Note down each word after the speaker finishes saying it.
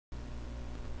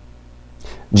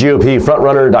GOP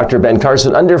frontrunner Dr. Ben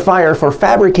Carson under fire for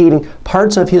fabricating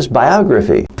parts of his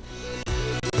biography.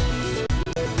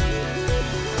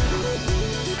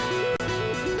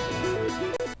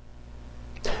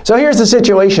 So here's the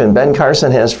situation. Ben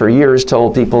Carson has for years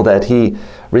told people that he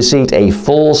received a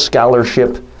full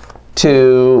scholarship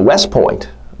to West Point,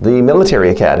 the military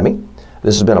academy.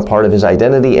 This has been a part of his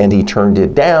identity, and he turned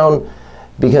it down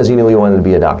because he knew he wanted to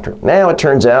be a doctor. Now it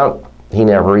turns out he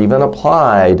never even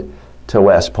applied to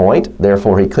West Point,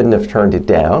 therefore he couldn't have turned it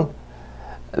down.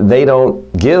 They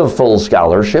don't give full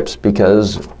scholarships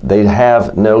because they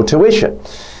have no tuition.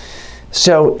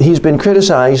 So he's been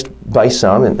criticized by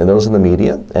some, and those in the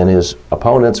media, and his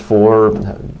opponents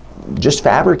for just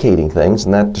fabricating things,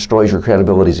 and that destroys your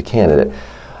credibility as a candidate.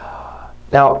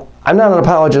 Now, I'm not an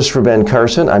apologist for Ben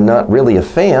Carson. I'm not really a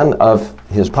fan of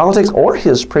his politics or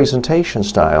his presentation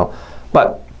style,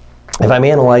 but if I'm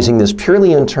analyzing this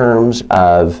purely in terms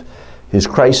of his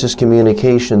crisis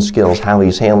communication skills, how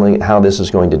he's handling it, how this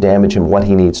is going to damage him, what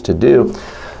he needs to do,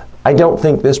 I don't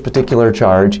think this particular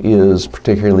charge is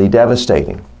particularly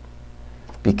devastating,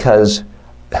 because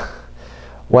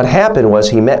what happened was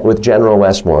he met with General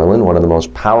Westmoreland, one of the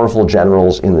most powerful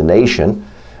generals in the nation,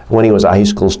 when he was a high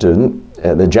school student.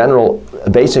 The general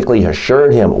basically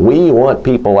assured him, we want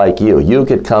people like you. You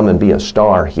could come and be a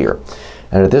star here.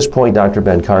 And at this point, Dr.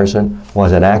 Ben Carson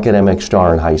was an academic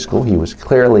star in high school. He was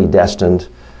clearly destined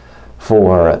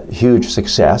for huge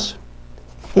success.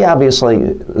 He obviously,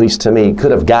 at least to me,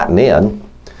 could have gotten in.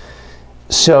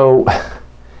 So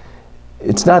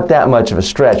it's not that much of a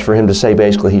stretch for him to say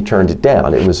basically he turned it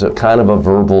down. It was a kind of a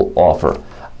verbal offer.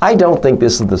 I don't think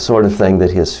this is the sort of thing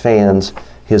that his fans,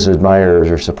 his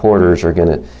admirers or supporters are going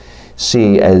to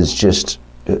see as just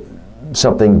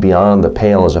something beyond the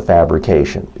pale as a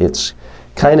fabrication. It's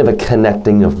kind of a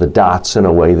connecting of the dots in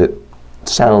a way that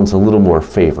sounds a little more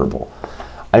favorable.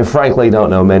 I frankly don't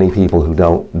know many people who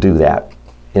don't do that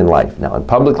in life. Now, in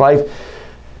public life,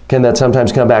 can that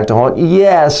sometimes come back to haunt?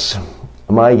 Yes.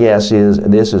 My guess is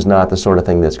this is not the sort of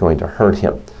thing that's going to hurt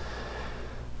him.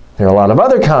 There are a lot of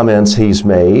other comments he's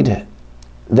made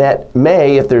that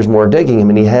may, if there's more digging, I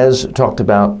mean, he has talked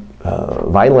about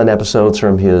violent episodes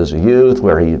from his youth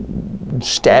where he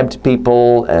stabbed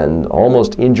people and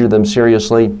almost injured them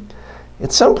seriously.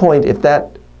 At some point, if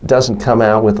that doesn't come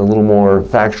out with a little more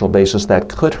factual basis, that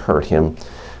could hurt him.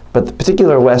 But the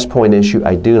particular West Point issue,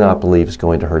 I do not believe is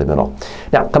going to hurt him at all.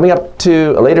 Now, coming up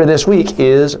to later this week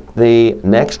is the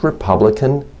next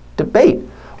Republican debate.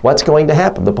 What's going to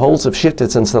happen? The polls have shifted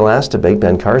since the last debate.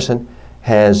 Ben Carson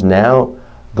has now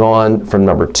gone from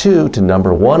number 2 to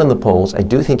number 1 in the polls. I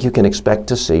do think you can expect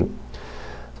to see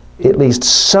at least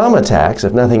some attacks,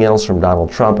 if nothing else, from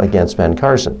Donald Trump against Ben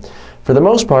Carson. For the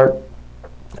most part,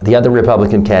 the other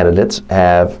Republican candidates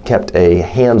have kept a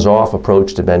hands-off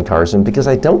approach to Ben Carson because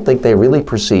I don't think they really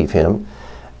perceive him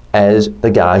as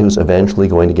the guy who's eventually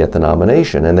going to get the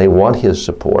nomination, and they want his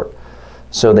support.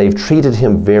 So they've treated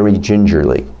him very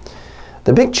gingerly.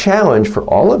 The big challenge for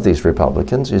all of these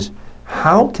Republicans is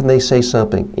how can they say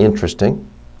something interesting,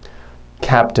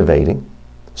 captivating,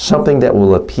 something that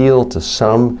will appeal to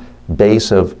some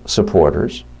base of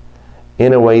supporters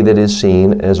in a way that is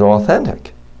seen as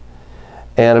authentic.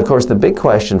 And of course, the big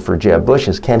question for Jeb Bush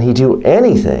is, can he do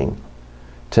anything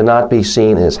to not be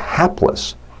seen as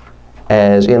hapless,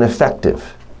 as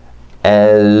ineffective,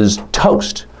 as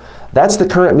toast? That's the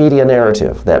current media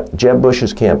narrative, that Jeb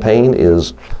Bush's campaign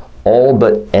is all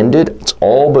but ended, it's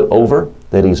all but over,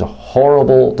 that he's a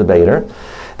horrible debater.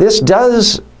 This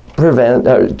does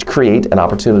create an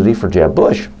opportunity for Jeb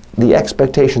Bush. The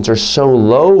expectations are so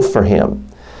low for him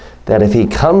that if he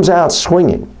comes out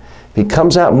swinging, if he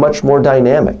comes out much more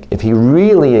dynamic, if he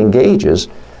really engages,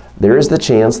 there is the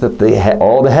chance that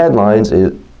all the headlines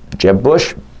is Jeb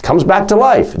Bush comes back to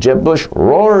life. Jeb Bush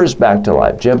roars back to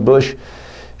life. Jeb Bush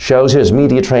shows his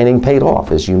media training paid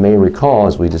off. As you may recall,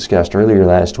 as we discussed earlier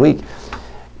last week,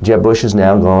 Jeb Bush has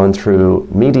now gone through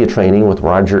media training with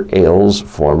Roger Ailes'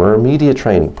 former media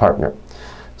training partner.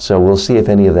 So we'll see if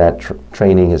any of that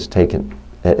training has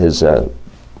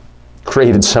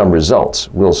created some results.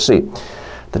 We'll see.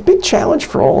 The big challenge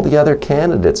for all the other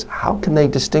candidates, how can they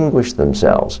distinguish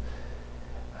themselves?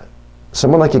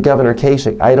 Someone like a Governor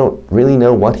Kasich, I don't really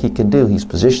know what he can do. He's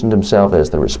positioned himself as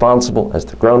the responsible, as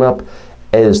the grown-up,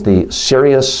 as the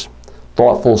serious,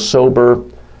 thoughtful, sober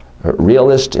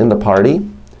realist in the party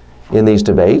in these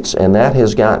debates, and that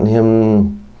has gotten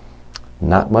him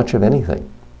not much of anything.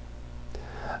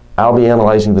 I'll be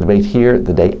analyzing the debate here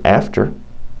the day after,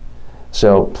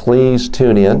 so please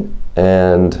tune in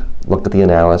and look at the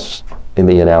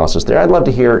analysis there. I'd love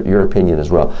to hear your opinion as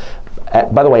well.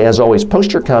 By the way, as always,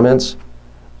 post your comments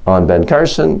on Ben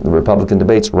Carson, the Republican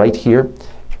debates, right here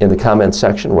in the comments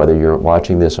section, whether you're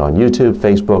watching this on YouTube,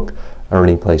 Facebook, or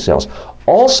anyplace else.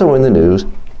 Also in the news,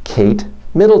 Kate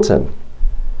Middleton,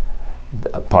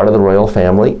 part of the royal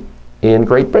family in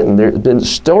Great Britain. There's been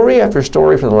story after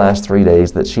story for the last 3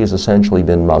 days that she's essentially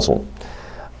been muzzled.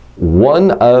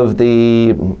 One of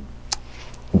the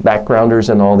backgrounders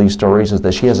in all these stories is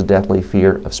that she has a deathly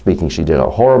fear of speaking. She did a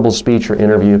horrible speech or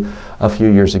interview a few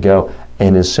years ago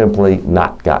and has simply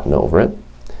not gotten over it.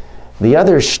 The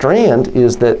other strand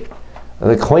is that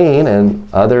the Queen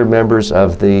and other members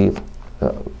of the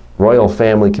royal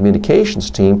family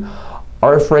communications team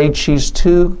are afraid she's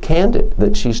too candid,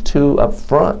 that she's too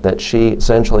upfront, that she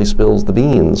essentially spills the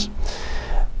beans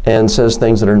and says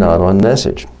things that are not on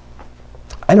message.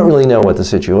 I don't really know what the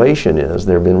situation is.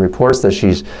 There have been reports that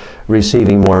she's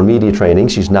receiving more media training.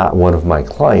 She's not one of my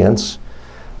clients.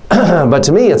 But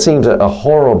to me, it seems a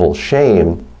horrible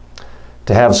shame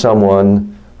to have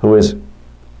someone who is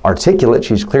articulate.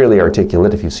 She's clearly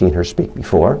articulate if you've seen her speak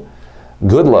before,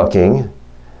 good-looking,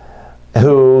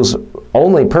 whose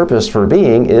only purpose for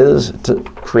being is to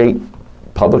create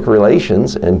public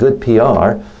relations and good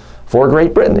PR for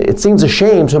Great Britain. It seems a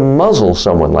shame to muzzle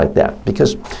someone like that,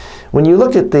 because when you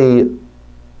look at the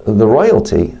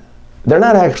royalty, they're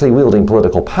not actually wielding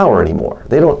political power anymore.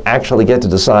 They don't actually get to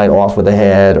decide off with the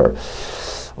head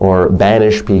or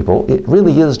banish people. It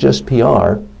really is just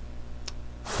PR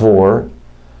for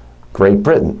Great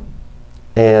Britain.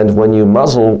 And when you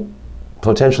muzzle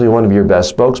potentially one of your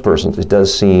best spokespersons, it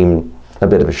does seem a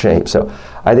bit of a shame. So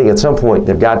I think at some point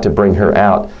they've got to bring her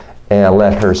out and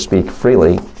let her speak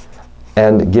freely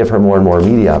and give her more and more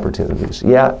media opportunities.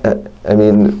 Yeah, I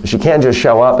mean, she can't just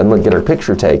show up and get her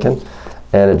picture taken,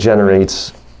 and it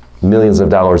generates millions of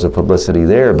dollars of publicity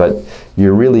there, but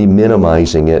you're really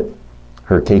minimizing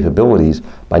her capabilities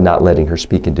by not letting her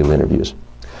speak and do interviews.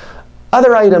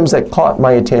 Other items that caught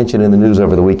my attention in the news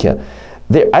over the weekend.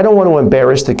 I don't want to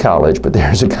embarrass the college, but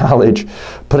there's a college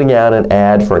putting out an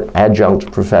ad for an adjunct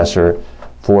professor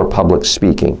for public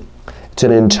speaking. It's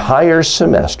an entire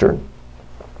semester,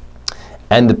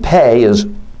 and the pay was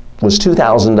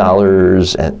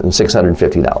 $2,000 and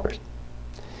 $650.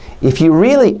 If you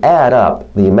really add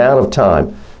up the amount of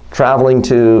time traveling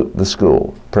to the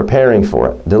school, preparing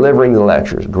for it, delivering the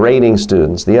lectures, grading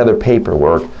students, the other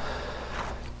paperwork,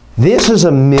 this is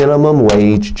a minimum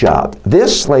wage job.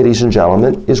 This, ladies and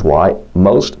gentlemen, is why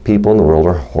most people in the world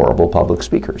are horrible public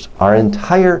speakers. Our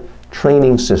entire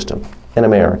training system in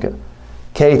America,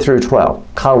 K through 12,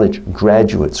 college,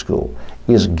 graduate school,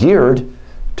 is geared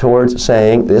towards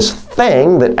saying this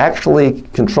thing that actually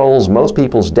controls most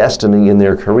people's destiny in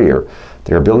their career,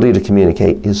 their ability to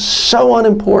communicate, is so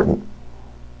unimportant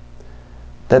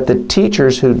that the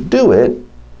teachers who do it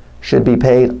should be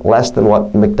paid less than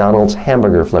what McDonald's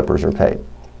hamburger flippers are paid.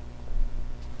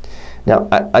 Now,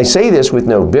 I say this with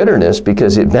no bitterness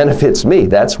because it benefits me.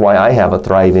 That's why I have a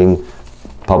thriving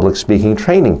public speaking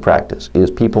training practice, is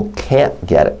people can't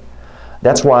get it.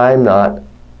 That's why I'm not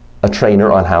a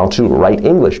trainer on how to write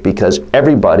English, because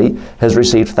everybody has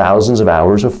received thousands of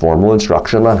hours of formal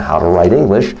instruction on how to write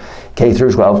English, K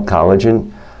through 12, college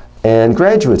and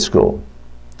graduate school.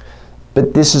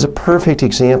 But this is a perfect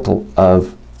example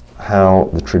of how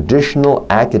the traditional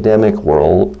academic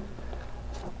world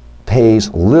pays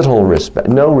little respect,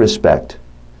 no respect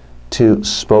to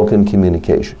spoken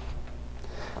communication.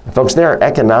 And folks, there are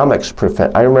economics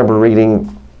professors. I remember reading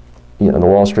in the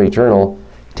Wall Street Journal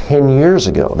 10 years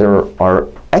ago, there are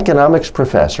economics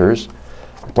professors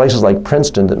at places like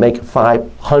Princeton that make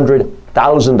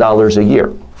 $500,000 a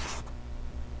year.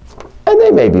 And they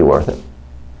may be worth it.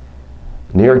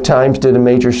 New York Times did a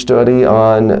major study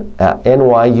on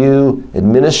NYU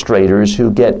administrators who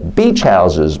get beach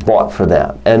houses bought for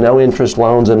them and no interest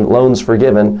loans and loans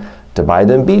forgiven to buy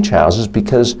them beach houses,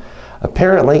 because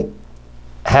apparently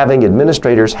having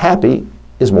administrators happy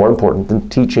is more important than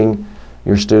teaching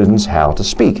your students how to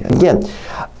speak. Again,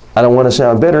 I don't want to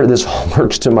sound bitter. This all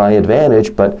works to my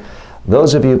advantage, but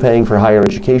those of you paying for higher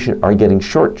education are getting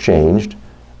shortchanged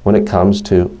when it comes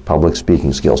to public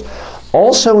speaking skills.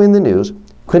 Also in the news,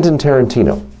 Quentin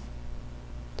Tarantino.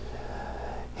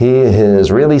 He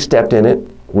has really stepped in it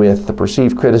with the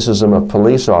perceived criticism of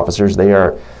police officers. They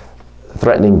are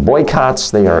threatening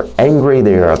boycotts, they are angry,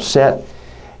 they are upset.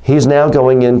 He's now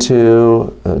going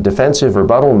into defensive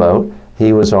rebuttal mode.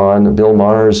 He was on Bill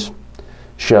Maher's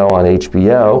show on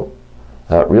HBO,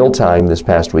 Real Time, this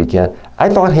past weekend. I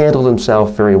thought handled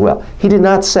himself very well. He did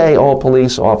not say all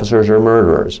police officers are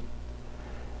murderers.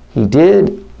 He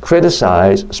did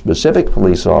criticize specific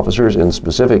police officers in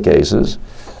specific cases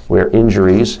where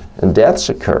injuries and deaths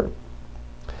occur.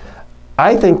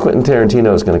 I think Quentin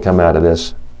Tarantino is going to come out of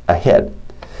this ahead.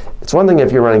 It's one thing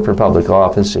if you're running for public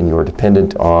office and you're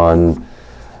dependent on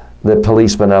the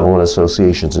Police Benevolent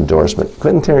Association's endorsement.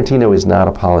 Quentin Tarantino is not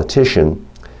a politician,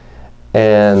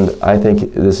 and I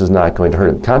think this is not going to hurt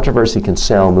him. Controversy can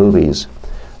sell movies.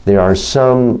 There are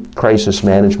some crisis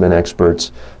management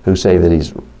experts who say that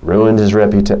he's ruined his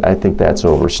reputation. I think that's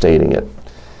overstating it.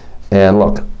 And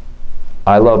look,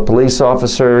 I love police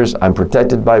officers. I'm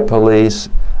protected by police.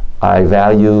 I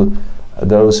value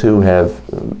those who have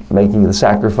making the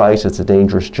sacrifice. It's a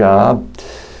dangerous job.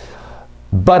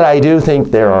 But I do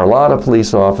think there are a lot of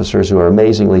police officers who are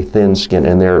amazingly thin-skinned,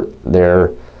 and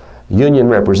their union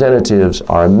representatives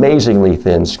are amazingly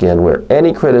thin-skinned, where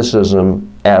any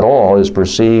criticism at all is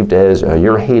perceived as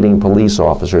you're hating police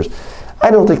officers. I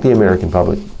don't think the American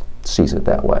public sees it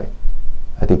that way.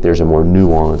 I think there's a more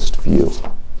nuanced view.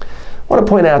 I want to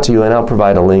point out to you, and I'll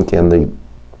provide a link in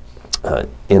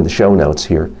the show notes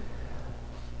here,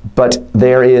 but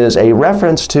there is a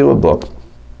reference to a book,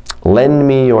 Lend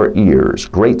Me Your Ears,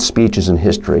 Great Speeches in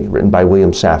History, written by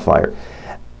William Safire.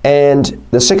 And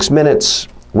the 6 Minutes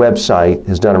website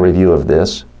has done a review of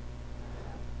this.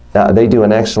 They do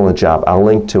an excellent job. I'll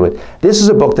link to it. This is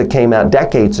a book that came out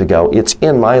decades ago. It's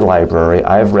in my library.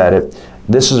 I've read it.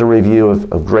 This is a review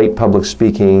of great public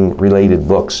speaking related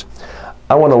books.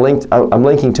 I'm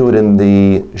linking to it in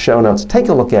the show notes. Take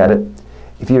a look at it.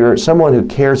 If you're someone who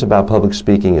cares about public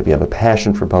speaking, if you have a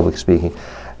passion for public speaking,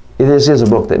 this is a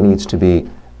book that needs to be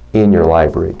in your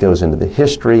library. It goes into the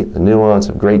history, the nuance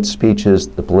of great speeches,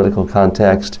 the political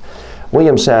context.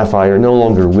 William Safire, no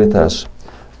longer with us,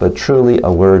 but truly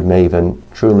a word maven,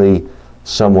 truly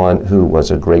someone who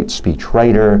was a great speech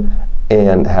writer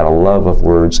and had a love of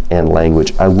words and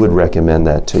language. I would recommend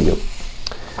that to you.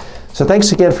 So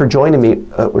thanks again for joining me.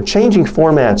 We're changing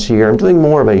formats here. I'm doing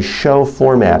more of a show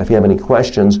format. If you have any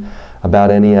questions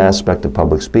about any aspect of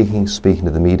public speaking, speaking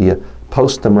to the media,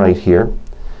 post them right here,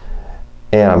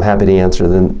 and I'm happy to answer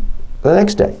them the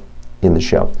next day in the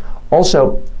show.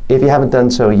 Also, if you haven't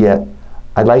done so yet,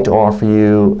 I'd like to offer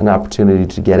you an opportunity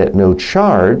to get at no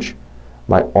charge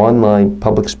my online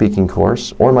public speaking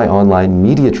course or my online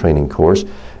media training course.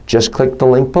 Just click the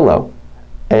link below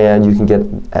and you can get,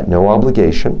 at no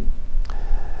obligation,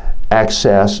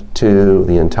 access to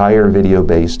the entire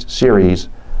video-based series,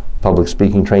 public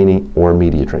speaking training or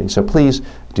media training. So please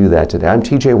do that today. I'm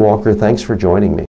TJ Walker. Thanks for joining me.